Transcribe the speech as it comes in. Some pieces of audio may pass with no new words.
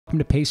Welcome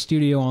to Pace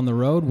Studio on the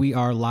Road. We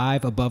are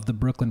live above the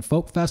Brooklyn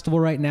Folk Festival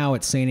right now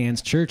at St.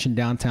 Anne's Church in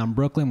downtown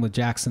Brooklyn with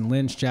Jackson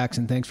Lynch.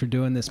 Jackson, thanks for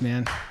doing this,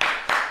 man.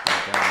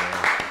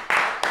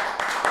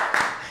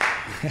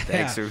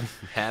 Thanks for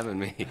having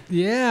me.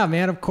 Yeah,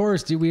 man, of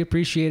course. Dude, we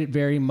appreciate it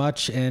very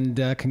much. And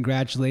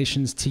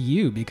congratulations to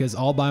you, because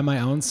All By My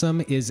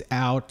Own-some is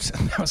out.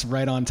 That was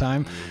right on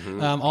time.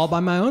 All By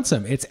My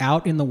Own-some. It's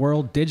out in the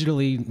world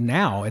digitally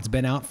now. It's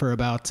been out for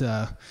about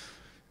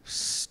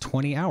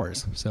 20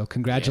 hours. So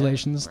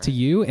congratulations to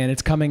you. And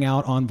it's coming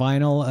out on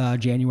vinyl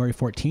January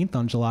 14th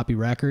on Jalopy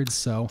Records.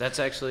 So that's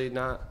actually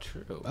not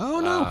true.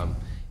 Oh, no.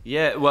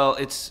 Yeah, well,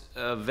 it's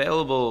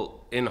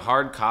available in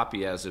hard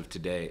copy as of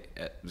today,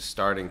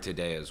 starting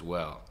today as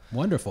well.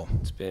 Wonderful.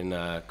 It's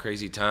been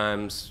crazy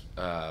times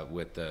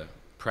with the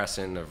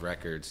pressing of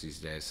records these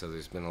days, so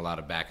there's been a lot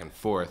of back and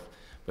forth.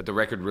 But the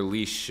record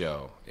release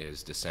show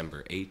is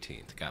December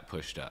 18th, got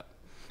pushed up.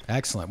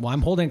 Excellent. Well,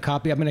 I'm holding a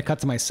copy. I'm going to cut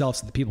to myself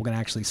so that people can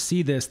actually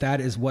see this. That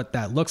is what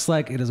that looks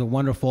like. It is a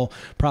wonderful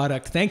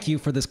product. Thank you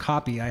for this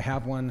copy. I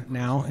have one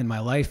now in my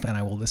life, and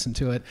I will listen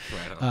to it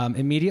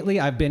immediately.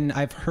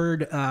 I've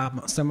heard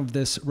some of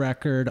this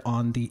record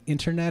on the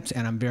internet,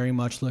 and I'm very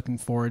much looking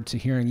forward to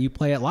hearing you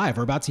play it live.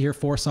 We're about to hear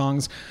 4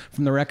 songs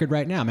from the record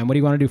right now. Man, what do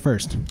you want to do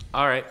first?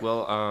 All right.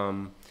 Well,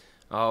 I'm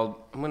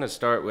going to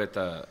start with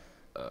a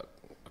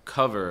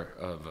cover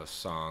of a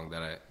song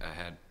that I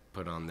had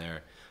put on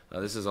there.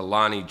 This is a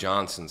Lonnie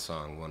Johnson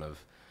song, one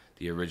of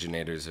the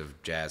originators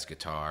of jazz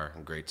guitar,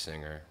 a great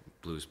singer,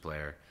 blues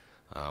player.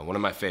 One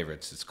of my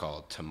favorites. It's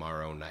called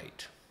Tomorrow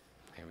Night.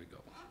 Here we go.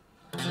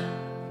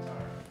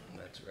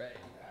 That's right.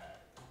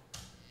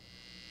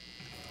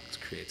 Let's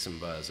create some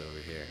buzz over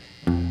here.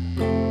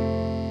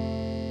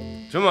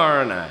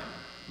 Tomorrow night.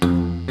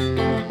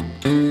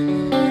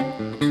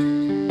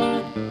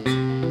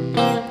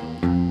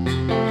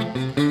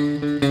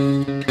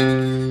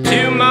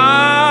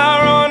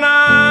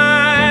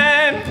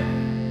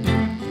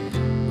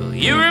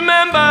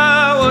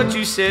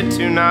 You said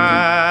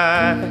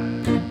tonight,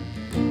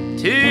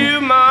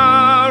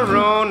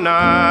 tomorrow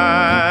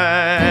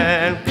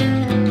night,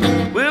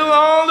 will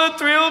all the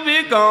thrill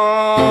be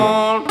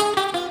gone?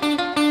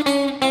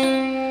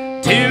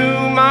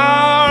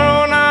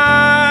 Tomorrow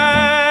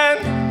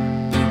night,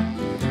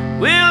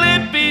 will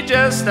it be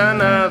just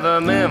another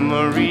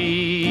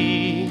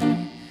memory,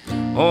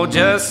 or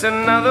just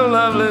another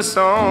lovely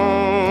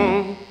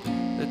song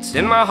that's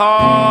in my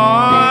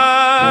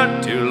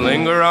heart to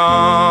linger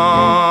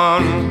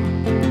on?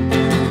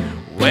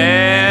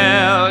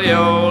 Well,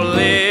 your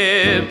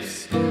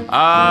lips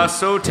are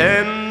so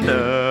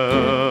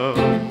tender,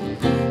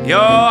 your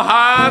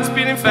heart's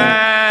beating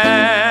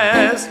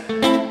fast.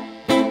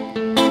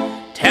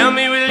 Tell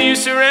me, will you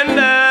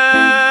surrender?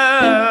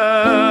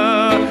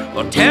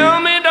 Or tell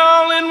me,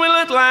 darling,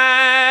 will it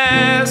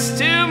last?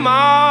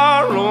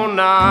 Tomorrow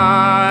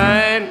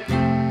night,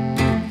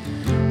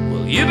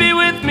 will you be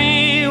with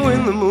me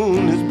when the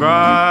moon is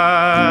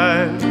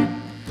bright?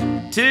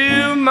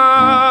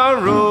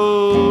 Tomorrow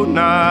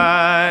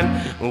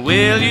night,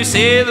 will you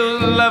say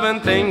those loving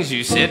things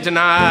you said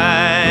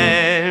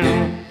tonight?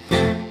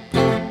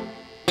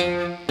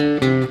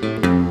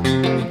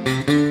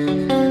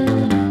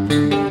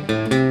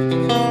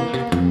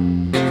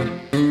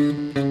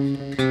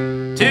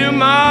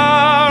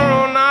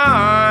 Tomorrow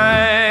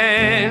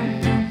night,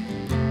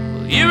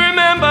 will you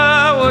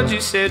remember what you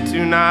said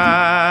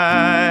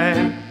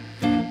tonight?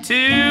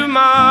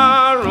 Tomorrow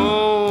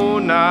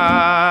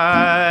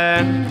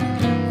night,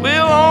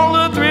 will all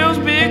the thrills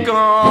be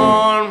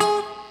gone?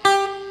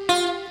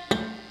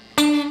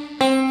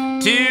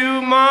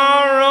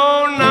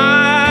 Tomorrow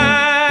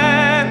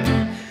night,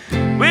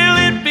 will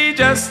it be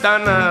just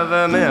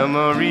another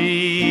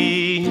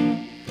memory,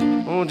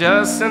 or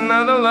just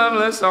another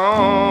lovely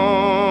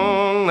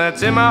song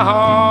that's in my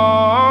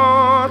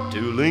heart to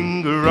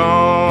linger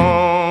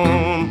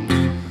on?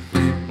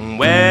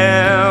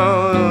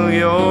 Well,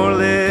 your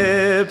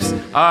lips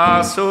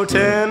are so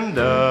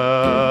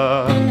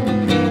tender,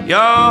 your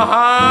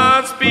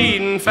heart's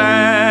beating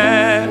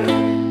fast.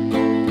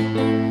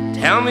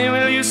 Tell me,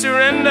 will you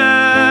surrender?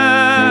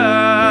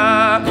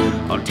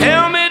 Or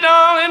tell me,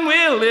 darling,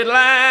 will it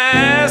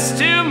last?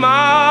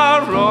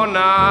 Tomorrow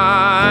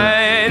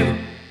night,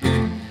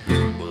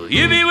 will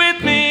you be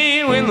with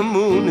me when the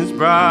moon is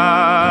bright?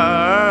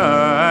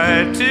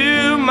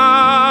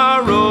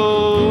 Tomorrow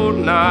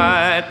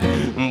night,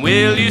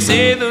 will you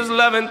say those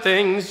loving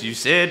things you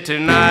said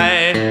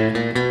tonight?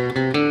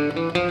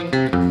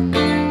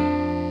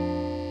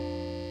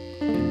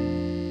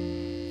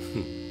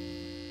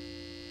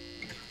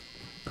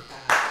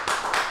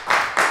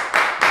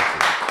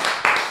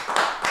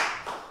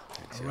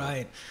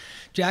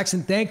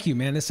 Jackson, thank you,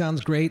 man. This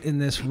sounds great in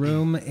this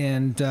room.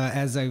 And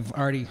as I've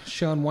already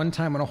shown one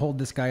time, I'm going to hold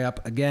this guy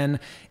up again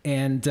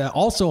and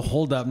also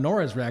hold up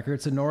Nora's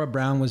record. So Nora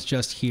Brown was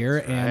just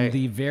here, and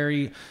the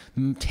very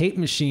tape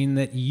machine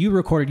that you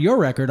recorded your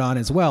record on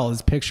as well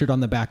is pictured on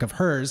the back of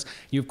hers.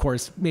 You, of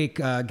course, make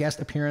many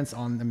guest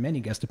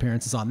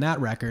appearances on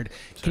that record.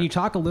 Sure. Can you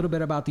talk a little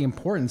bit about the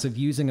importance of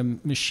using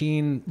a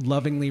machine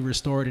lovingly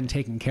restored and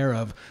taken care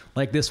of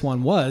like this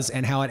one was,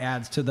 and how it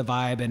adds to the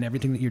vibe and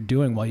everything that you're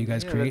doing while you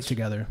guys create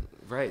together?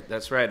 Right,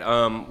 that's right.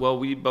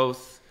 Well,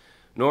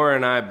 Nora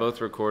and I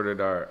both recorded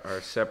our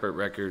separate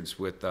records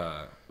with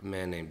a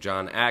man named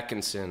John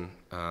Atkinson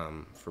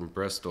from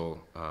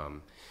Bristol.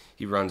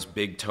 He runs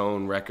Big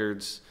Tone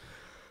Records,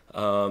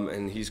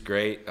 and he's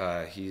great.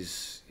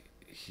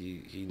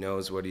 He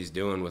knows what he's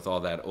doing with all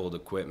that old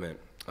equipment,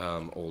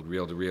 old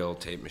reel-to-reel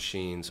tape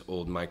machines,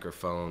 old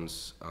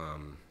microphones.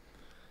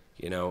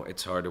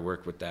 It's hard to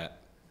work with that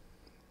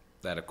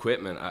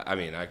equipment.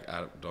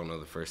 I don't know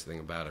the first thing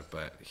about it,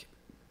 but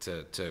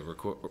to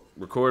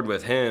record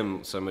with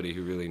him, somebody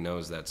who really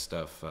knows that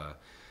stuff,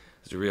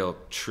 is a real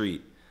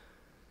treat.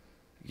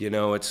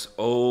 It's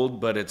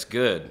old, but it's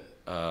good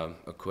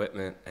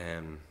equipment.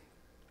 And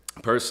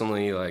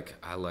personally,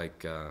 I like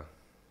to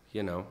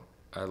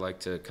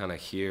kind of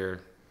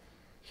hear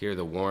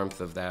the warmth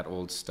of that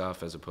old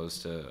stuff as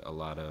opposed to a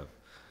lot of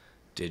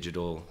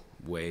digital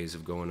ways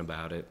of going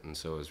about it. And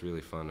so it was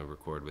really fun to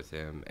record with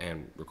him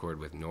and record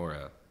with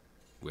Nora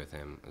with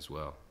him as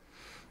well.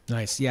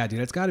 Nice. Yeah,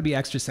 dude, it's got to be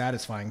extra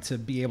satisfying to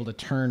be able to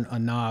turn a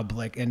knob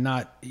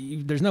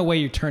there's no way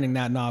you're turning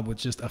that knob with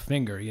just a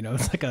finger,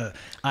 it's like a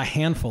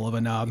handful of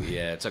a knob.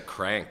 Yeah, it's a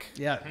crank.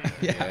 Yeah.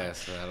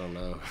 Yes, I don't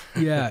know.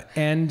 Yeah.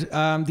 And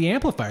the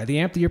amplifier, the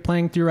amp that you're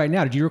playing through right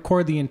now, did you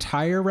record the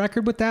entire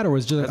record with that, or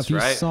was it just a few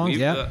songs?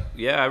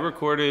 I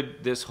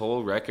recorded this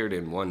whole record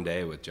in one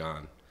day with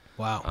John.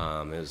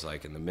 Wow. It was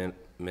in the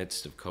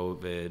midst of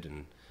COVID,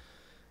 and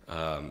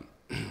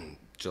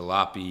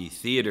Jalopy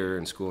Theater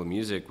and School of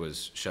Music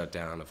was shut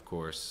down, of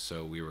course,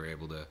 so we were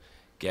able to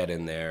get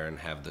in there and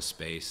have the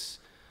space.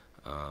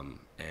 Did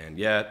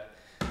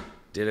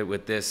it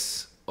with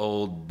this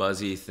old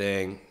buzzy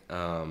thing.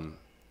 I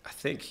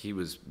think he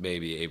was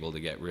maybe able to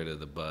get rid of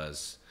the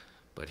buzz,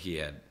 but he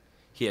had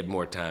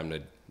more time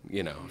to,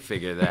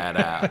 figure that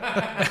out.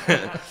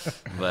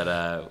 But,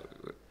 I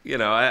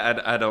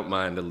don't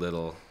mind a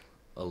little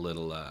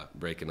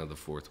breaking of the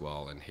fourth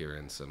wall and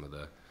hearing some of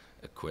the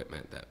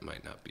equipment that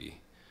might not be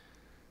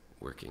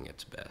working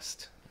its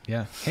best.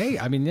 Yeah. Hey,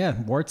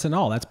 warts and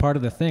all. That's part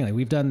of the thing.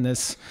 We've done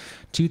this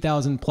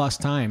 2,000 plus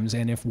times,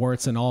 and if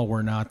warts and all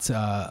were not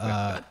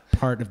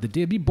part of the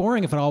deal, it'd be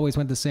boring if it always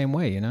went the same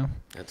way,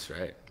 That's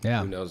right.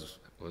 Yeah. Who knows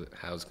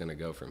how it's going to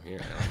go from here?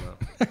 I don't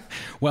know.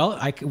 Well,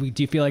 do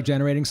you feel like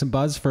generating some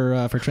buzz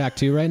for track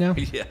 2 right now?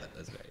 Yeah,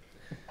 that's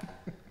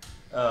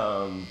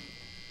right.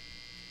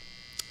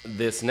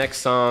 This next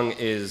song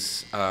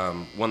is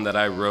one that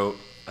I wrote.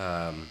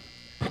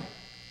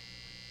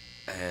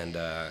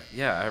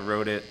 I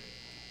wrote it.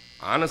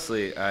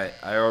 Honestly,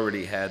 I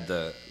already had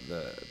the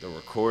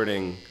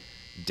recording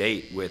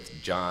date with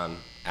John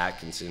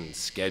Atkinson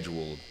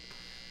scheduled,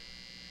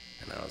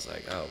 and I was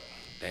like, oh,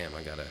 damn,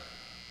 I gotta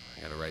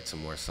write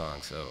some more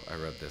songs. So I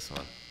wrote this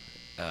one.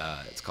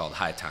 It's called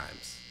High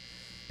Times.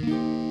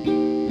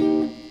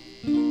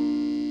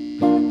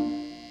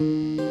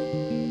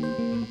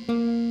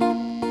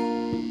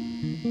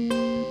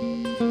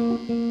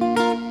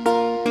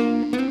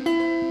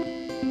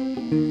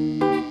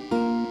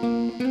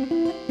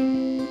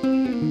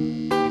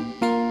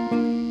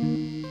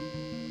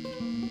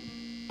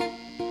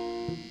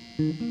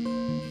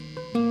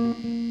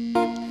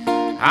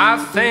 I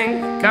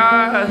think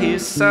I hear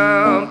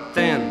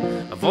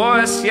something, a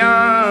voice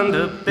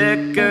yonder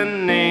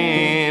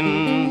beckoning.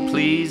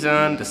 Please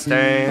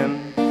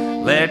understand,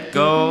 let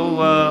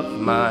go of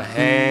my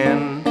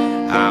hand.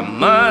 I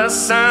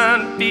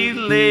mustn't be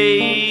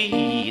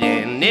late,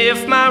 and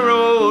if my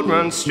road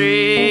runs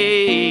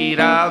straight,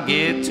 I'll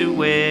get to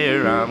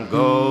where I'm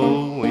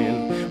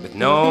going with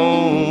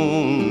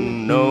no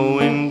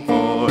knowing,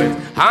 for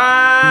it's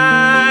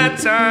high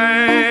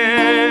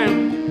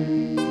time.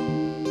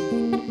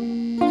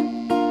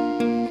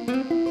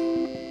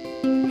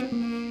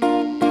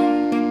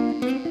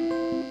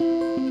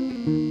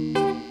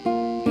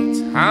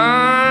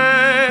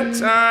 High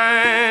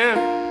time.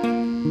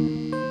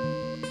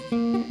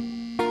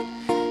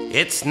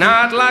 It's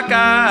not like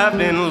I've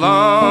been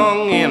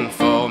longing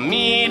for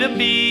me to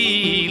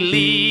be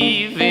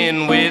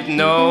leaving with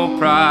no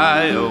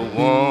prior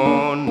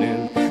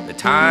warning. The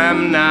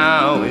time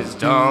now is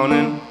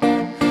dawning.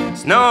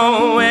 There's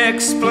no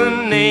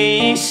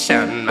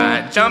explanation.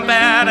 Might jump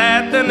out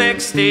at the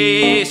next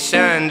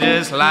station,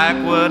 just like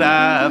what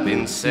I've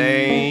been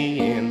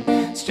saying.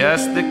 It's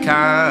just the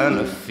kind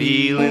of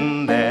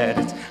feeling that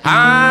it's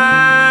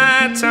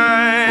high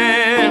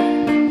time.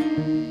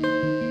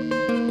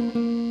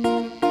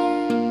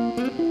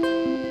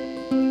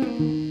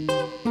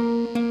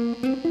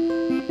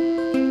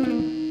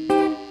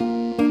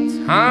 It's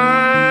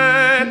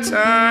high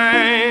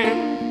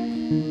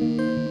time.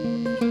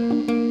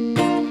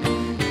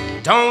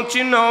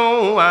 don't you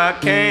know I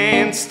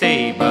can't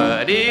stay?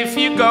 But if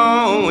you're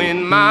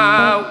going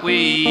my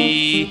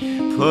way,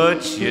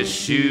 put your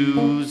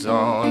shoes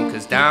on,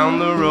 'cause down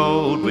the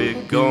road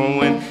we're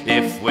going.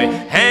 If we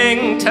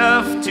hang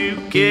tough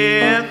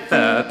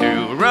together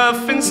through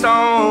rough and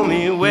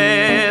stormy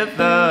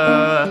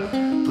weather,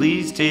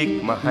 please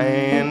take my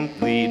hand,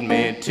 lead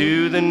me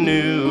to the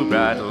new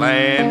bright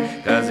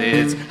land, 'cause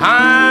it's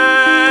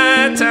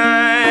high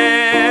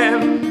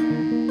time.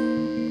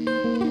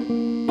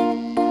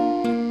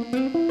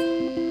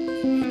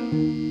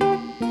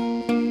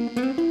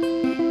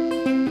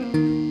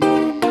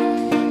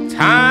 It's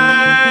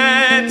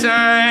high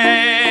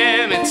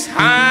time, it's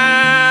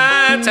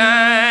high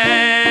time.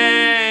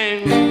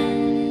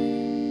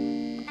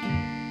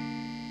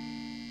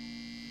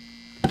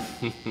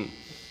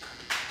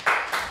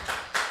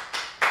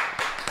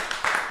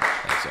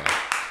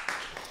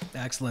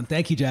 Excellent.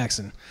 Thank you,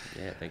 Jackson.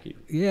 Yeah, thank you.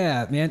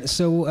 Yeah, man.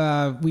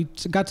 So we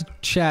got to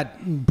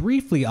chat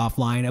briefly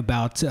offline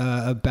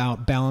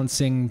about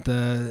balancing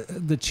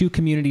the two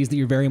communities that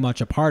you're very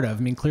much a part of.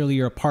 I mean, clearly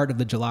you're a part of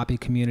the Jalopy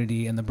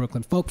community and the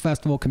Brooklyn Folk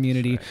Festival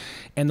community, right,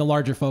 and the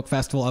larger folk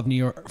festival of New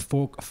York,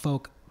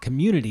 folk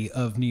community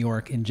of New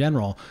York in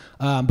general,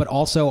 but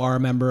also are a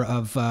member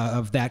of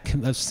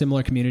a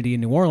similar community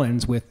in New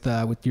Orleans with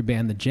your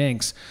band, the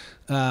Janks.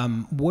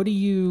 What do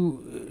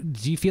you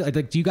feel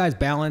like, do you guys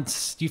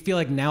balance, do you feel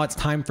like now it's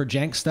time for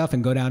Jank stuff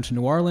and go down to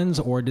New Orleans,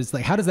 or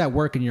how does that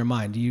work in your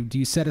mind? Do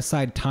you set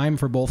aside time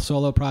for both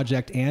solo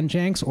project and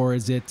Janks, or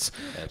is it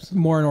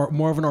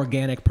more of an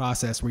organic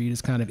process where you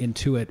just kind of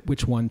intuit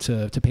which one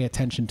to pay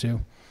attention to?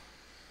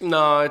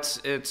 No,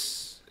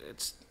 it's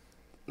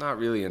not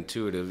really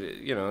intuitive.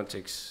 It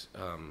takes,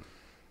 I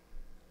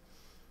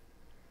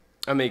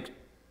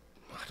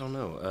don't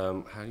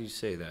know, how do you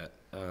say that?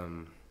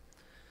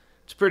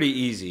 It's pretty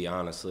easy,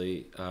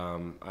 honestly.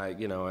 I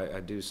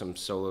do some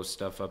solo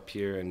stuff up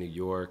here in New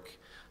York.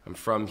 I'm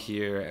from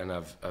here, and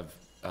I've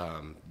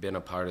been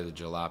a part of the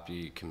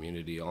Jalopy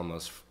community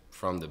almost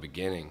from the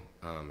beginning.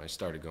 I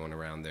started going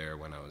around there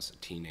when I was a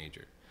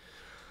teenager.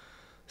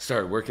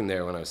 Started working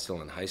there when I was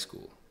still in high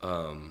school.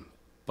 And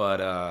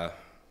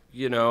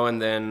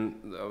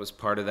then I was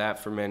part of that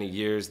for many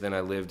years. Then I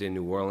lived in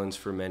New Orleans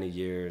for many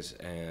years,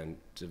 and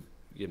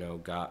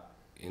got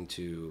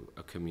into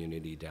a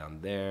community down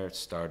there,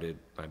 started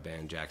my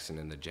band Jackson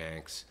and the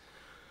Janks,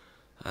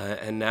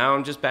 and now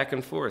I'm just back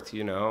and forth.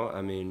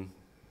 I mean,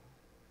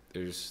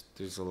 there's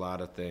a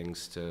lot of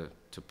things to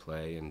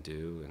play and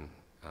do, and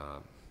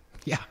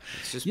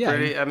it's just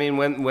pretty. I mean,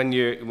 when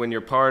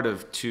you're part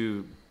of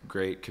two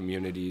great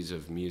communities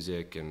of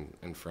music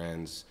and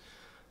friends,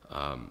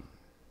 I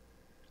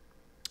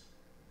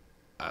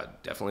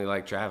definitely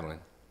like traveling.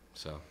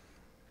 So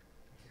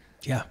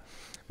yeah.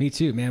 Me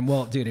too, man.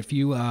 Well, dude, if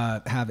you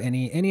have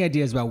any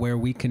ideas about where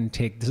we can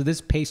take, so this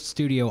Paste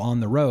Studio on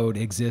the road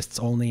exists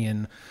only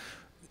in,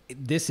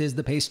 this is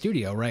the Paste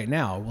Studio right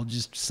now. We'll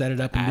just set it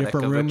up in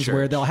different rooms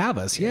where they'll have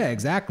us. Yeah,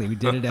 exactly. We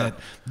did it at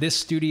this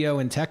studio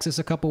in Texas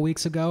a couple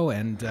weeks ago,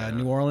 and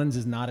New Orleans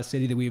is not a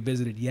city that we've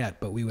visited yet,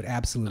 but we would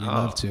absolutely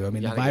love to. I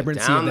mean, the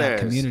vibrancy of that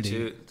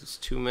community. There's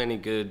too many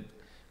good,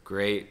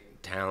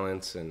 great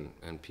talents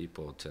and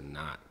people to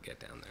not get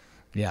down there.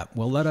 Yeah,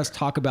 well, let us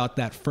talk about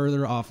that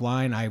further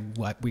offline.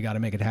 We got to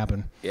make it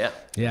happen. Yeah.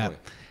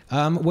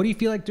 What do you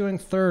feel like doing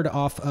third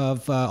off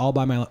of All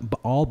by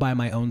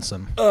My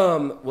Own-some?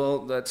 Well,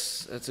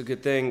 that's a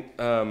good thing.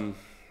 I'm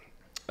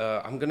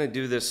gonna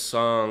do this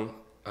song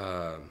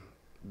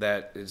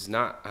that is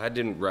not, I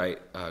didn't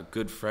write. A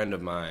good friend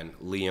of mine,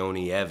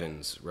 Leonie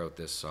Evans, wrote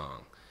this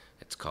song.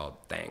 It's called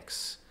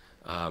Thanks.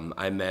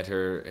 I met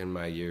her in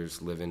my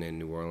years living in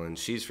New Orleans.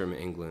 She's from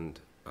England.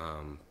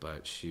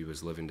 But she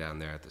was living down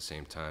there at the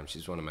same time.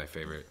 She's one of my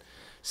favorite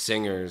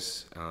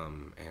singers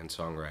and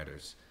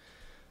songwriters.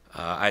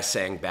 I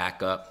sang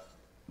backup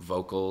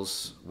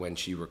vocals when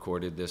she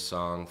recorded this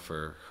song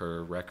for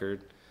her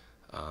record,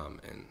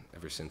 and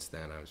ever since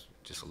then I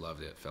just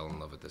loved it, fell in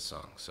love with this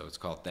song. So it's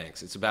called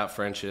Thanks. It's about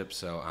friendship,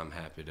 so I'm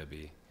happy to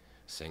be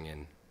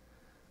singing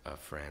a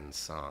friend's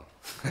song.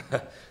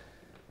 It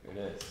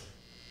is.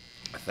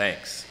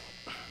 Thanks.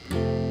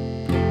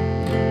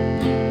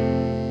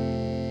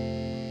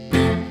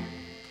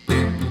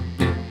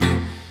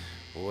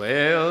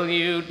 Well,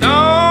 you don't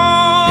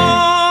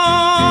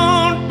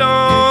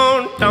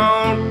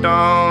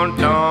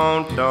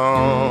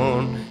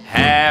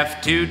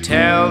have to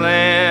tell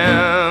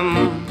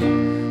them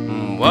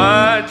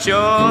what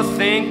you're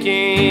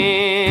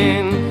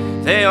thinking.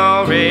 They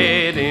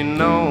already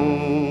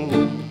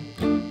know.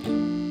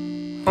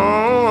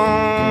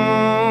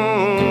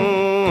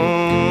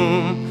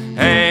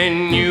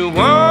 And you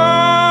won't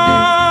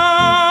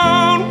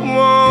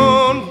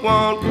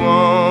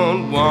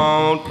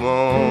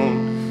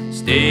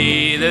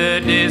stay the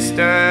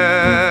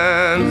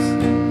distance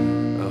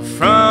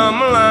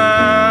from a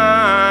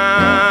line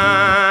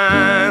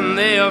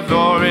they have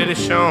already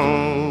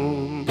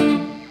shown.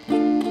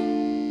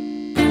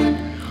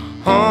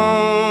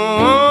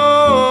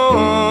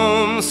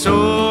 Home,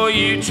 so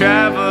you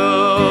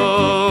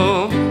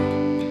travel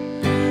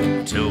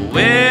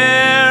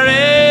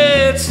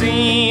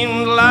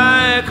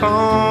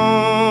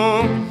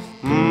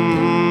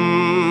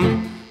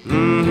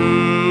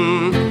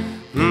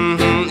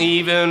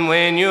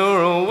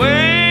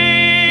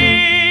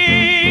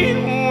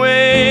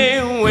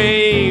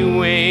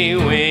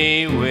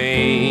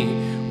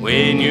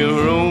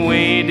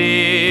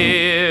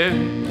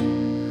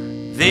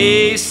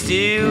they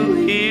still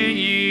hear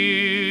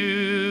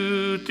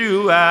you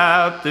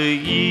throughout the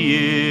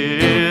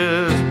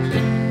years.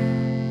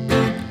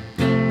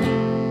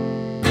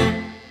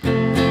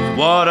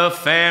 What a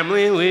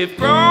family we've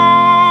grown,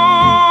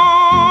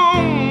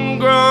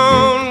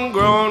 grown,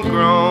 grown,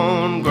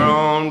 grown,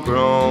 grown,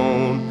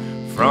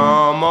 grown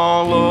from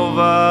all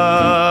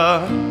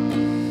over,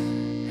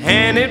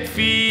 and it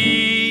feels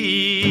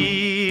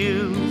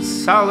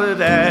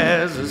solid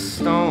as a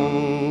stone.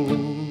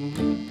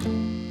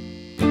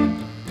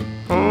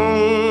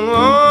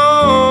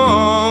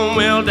 Oh,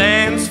 we'll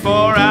dance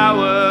for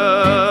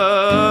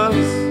hours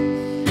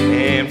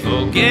and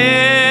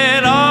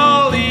forget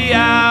all the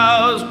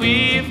hours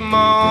we've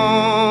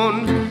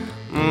moaned.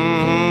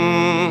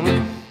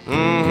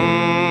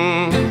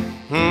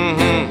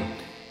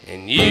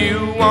 And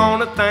you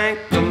wanna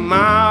thank them,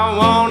 I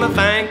wanna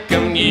thank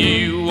them,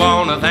 you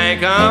wanna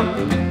thank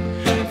them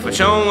for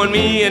showing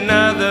me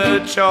another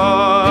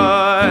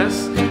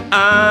choice,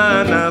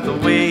 another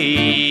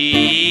way.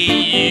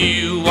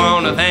 You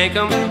wanna thank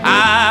them,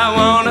 I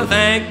wanna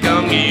thank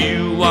them,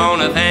 you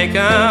wanna thank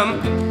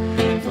them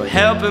for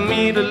helping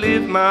me to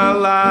live my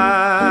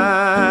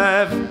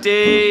life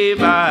day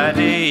by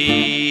day.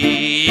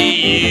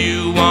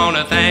 You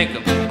wanna thank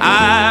them,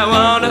 I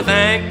wanna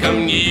thank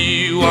them,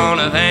 you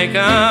wanna thank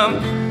them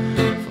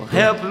for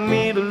helping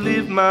me to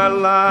live my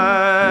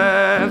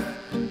life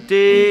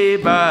day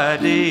by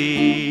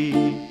day,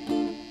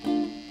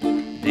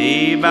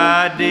 day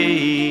by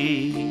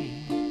day,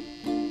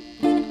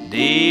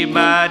 day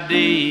by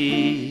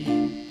day,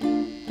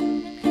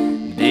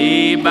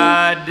 day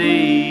by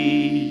day.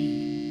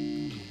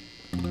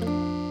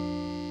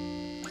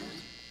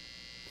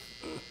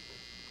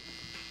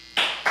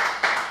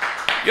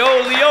 Yo,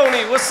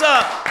 Leone, what's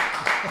up?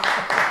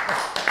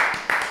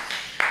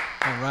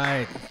 All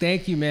right,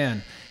 thank you,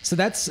 man. So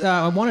that's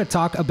I want to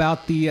talk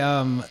about the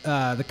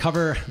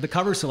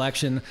cover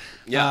selection.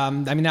 Yeah. I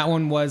mean, that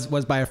one was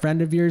by a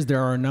friend of yours.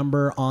 There are a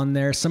number on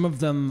there. Some of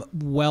them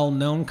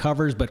well-known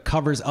covers, but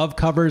covers of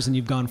covers, and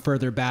you've gone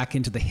further back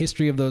into the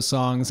history of those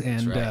songs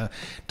and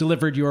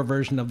delivered your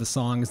version of the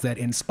songs that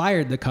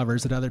inspired the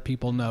covers that other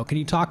people know. Can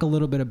you talk a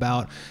little bit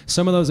about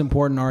some of those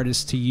important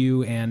artists to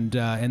you and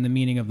the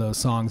meaning of those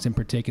songs in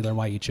particular,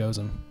 why you chose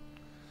them?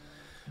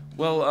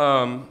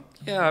 Well,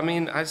 yeah, I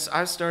mean, I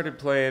started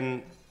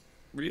playing.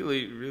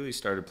 Really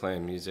started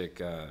playing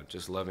music,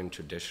 just loving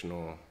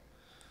traditional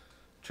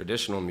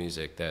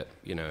music that,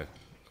 you know,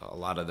 a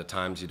lot of the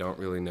times you don't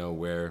really know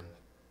where,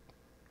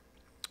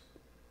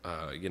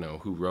 you know,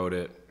 who wrote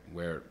it,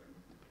 where it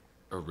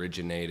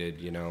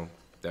originated, you know,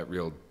 that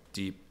real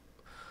deep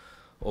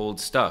old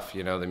stuff,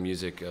 you know, the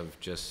music of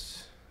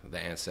just the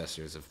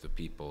ancestors of the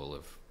people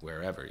of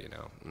wherever, you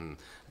know. And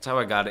that's how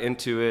I got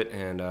into it,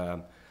 and I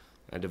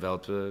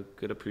developed a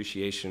good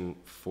appreciation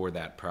for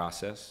that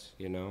process,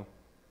 you know.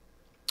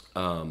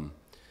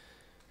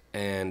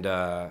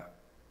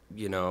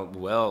 You know,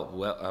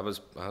 well, I was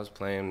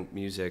playing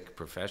music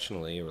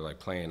professionally, or like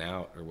playing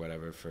out or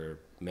whatever, for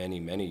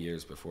many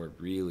years before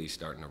really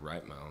starting to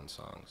write my own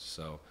songs.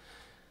 So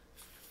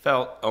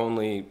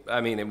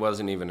I mean, it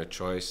wasn't even a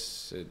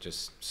choice. It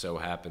just so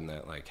happened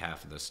that like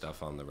half of the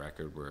stuff on the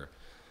record were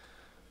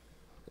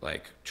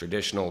like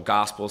traditional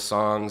gospel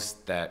songs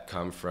that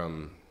come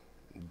from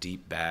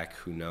deep back,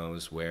 who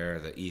knows where,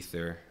 the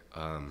ether,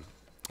 of,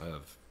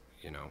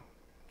 you know,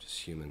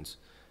 just humans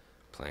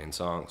playing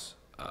songs,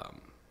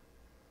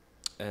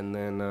 and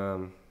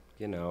then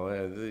you know,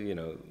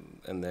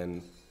 and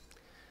then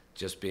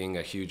just being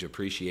a huge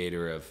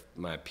appreciator of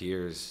my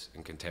peers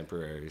and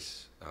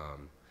contemporaries,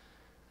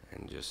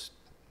 and just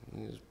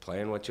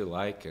playing what you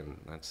like, and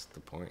that's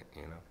the point,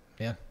 you know.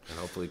 Yeah. And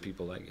hopefully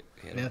people like it.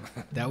 You know?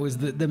 Yeah, that was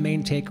the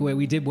main takeaway.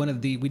 We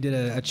did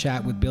a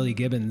chat with Billy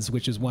Gibbons,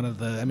 which is it's one of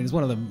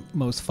the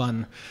most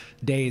fun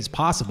days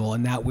possible,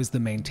 and that was the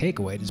main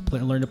takeaway. Just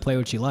learn to play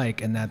what you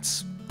like, and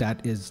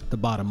that is the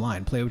bottom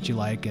line. Play what you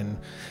like, and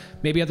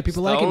maybe other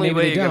people like it, maybe they don't. The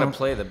only way you're gonna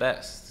play the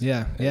best.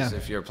 Yeah. Is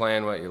if you're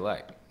playing what you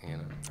like, you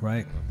know.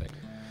 Right.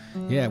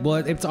 Yeah, well,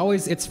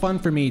 it's fun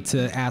for me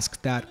to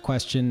ask that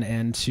question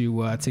and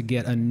to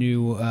get a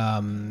new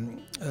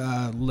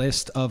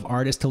list of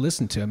artists to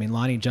listen to. I mean,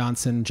 Lonnie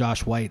Johnson,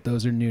 Josh White,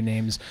 those are new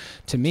names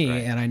to me,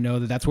 right. And I know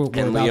that's what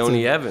we're about to. And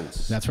Leone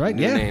Evans. That's right.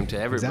 New name to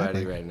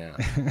everybody right now.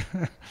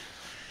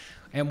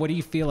 And what do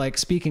you feel like,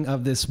 speaking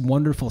of this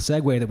wonderful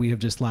segue that we have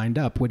just lined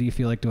up, what do you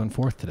feel like doing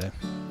fourth today?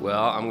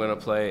 Well, I'm going to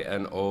play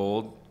an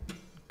old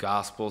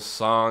gospel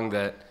song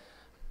that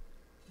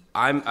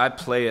I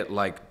play it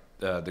like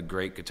the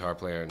great guitar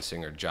player and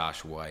singer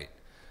Josh White.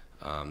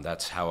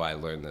 That's how I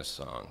learned this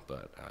song,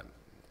 but I'm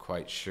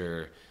quite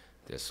sure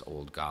this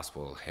old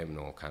gospel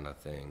hymnal kind of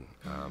thing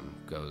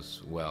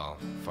goes well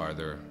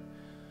farther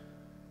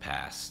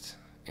past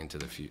into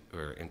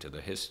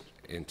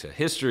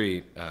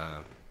history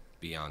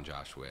beyond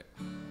Josh White.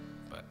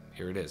 But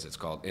here it is. It's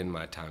called "In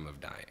My Time of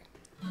Dying."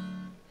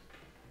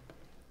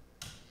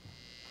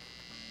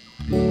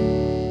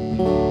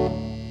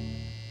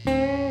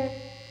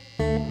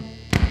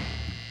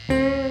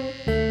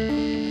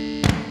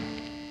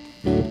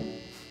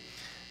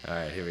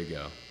 right, here we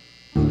go.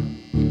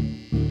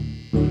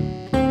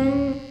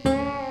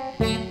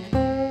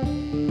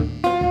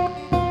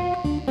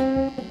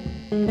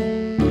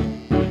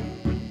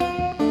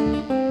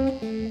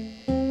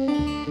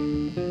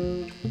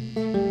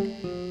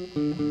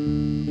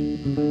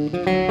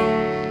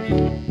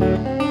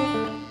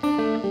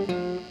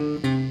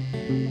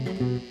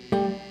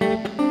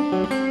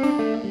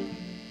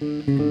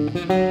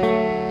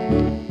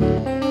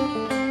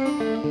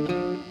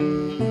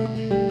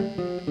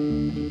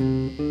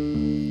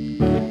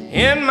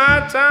 In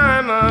my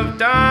time of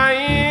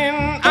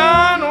dying,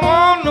 I don't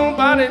want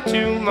nobody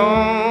to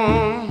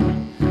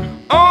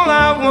mourn. All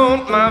I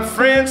want my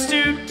friends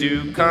to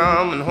do,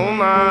 come and hold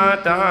my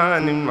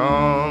dying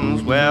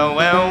arms. Well,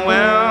 well,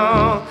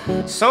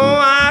 well, so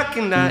I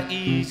can die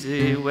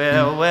easy.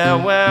 Well,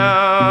 well,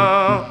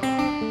 well.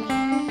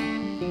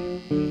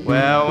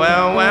 Well,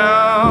 well,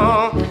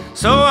 well,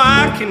 so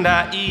I can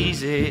die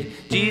easy.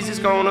 Jesus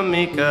gonna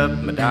make up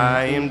my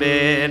dying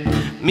bed.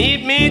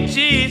 Meet me,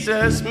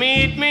 Jesus,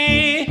 meet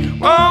me.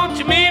 Won't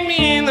you meet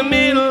me in the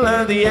middle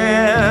of the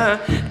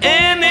air?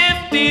 And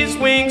if these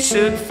wings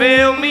should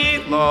fail me,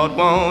 Lord,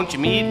 won't you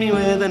meet me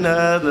with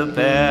another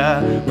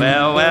pair?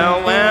 Well,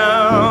 well,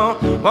 well,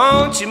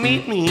 won't you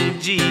meet me,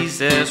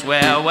 Jesus?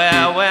 Well,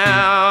 well,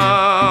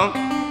 well.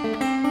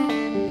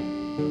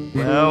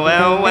 Well,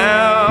 well,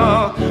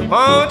 well,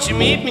 won't you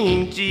meet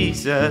me,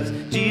 Jesus?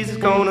 Jesus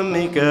gonna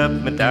make up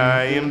my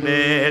dying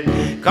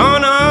bed.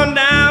 Gone on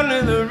down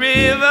to the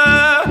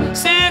river,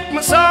 stick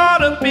my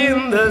sword up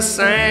in the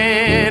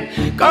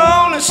sand.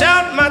 Gonna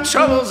shout my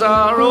troubles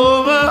are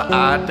over,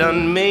 I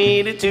done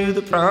made it to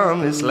the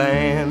promised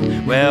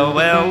land. Well,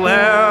 well,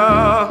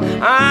 well,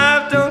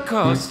 I've done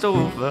crossed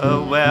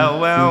over. Well,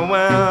 well,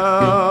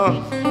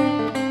 well.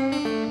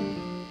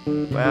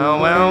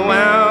 Well, well,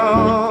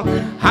 well,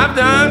 I've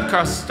done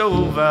crossed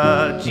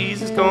over.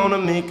 Jesus gonna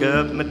make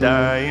up my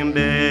dying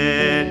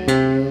bed.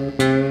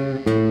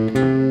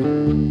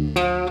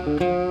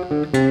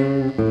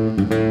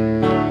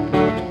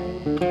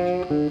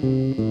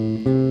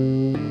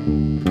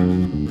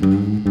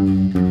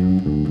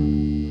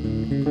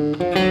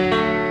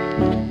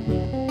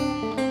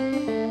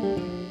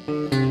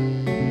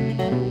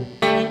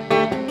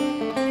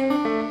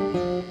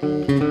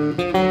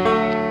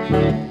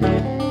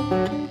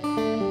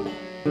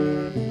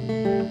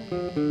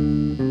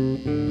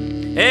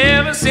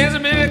 Ever since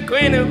I've been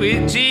acquainted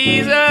with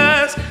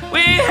Jesus,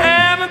 we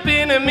haven't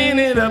been a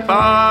minute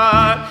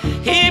apart.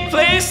 He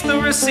placed the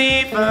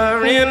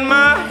receiver in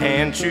my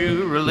hand,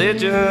 true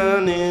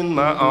religion in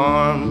my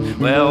arm.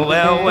 Well,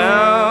 well,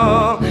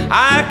 well,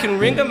 I can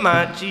ring up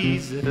my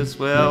Jesus.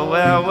 Well,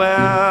 well,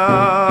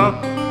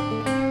 well.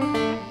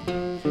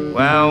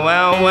 Well,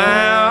 well,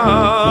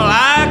 well,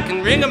 I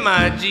can ring up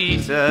my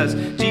Jesus.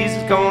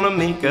 Jesus gonna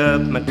make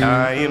up my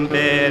dying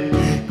bed.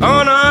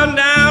 Gone on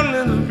down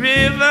to the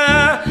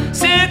river,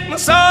 stick my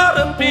sword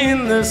up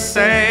in the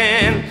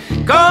sand.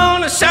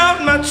 Gonna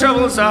shout my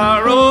troubles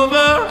are over,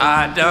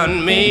 I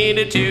done made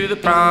it to the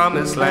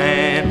promised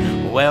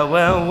land. Well,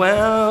 well,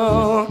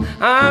 well,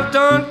 I've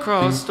done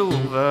crossed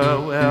over.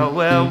 Well,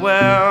 well,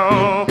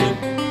 well.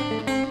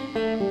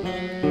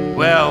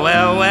 Well,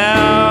 well,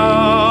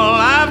 well,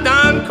 I've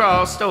done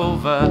crossed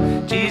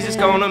over. Jesus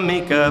gonna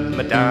make up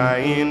my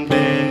dying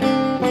bed.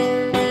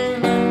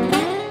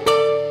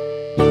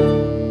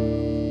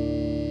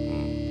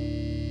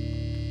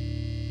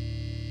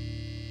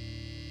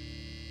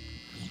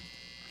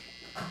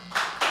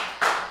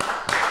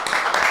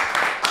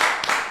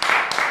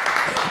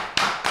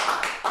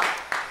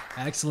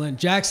 Excellent.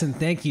 Jackson,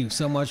 thank you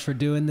so much for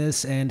doing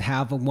this, and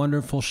have a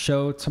wonderful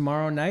show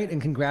tomorrow night.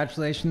 And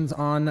congratulations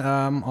on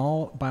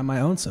All By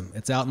My Own-some.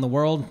 It's out in the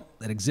world.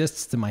 It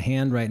exists. It's in my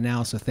hand right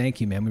now. So thank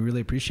you, man. We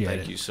really appreciate it.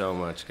 Thank you so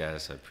much,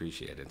 guys. I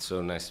appreciate it. It's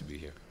so nice to be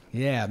here.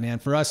 Yeah, man.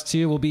 For us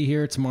too, we'll be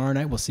here tomorrow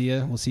night. We'll see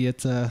you. We'll see you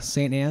at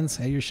St. Anne's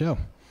at your show. All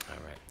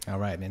right. All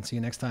right, man. See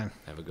you next time.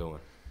 Have a good one.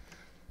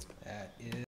 That is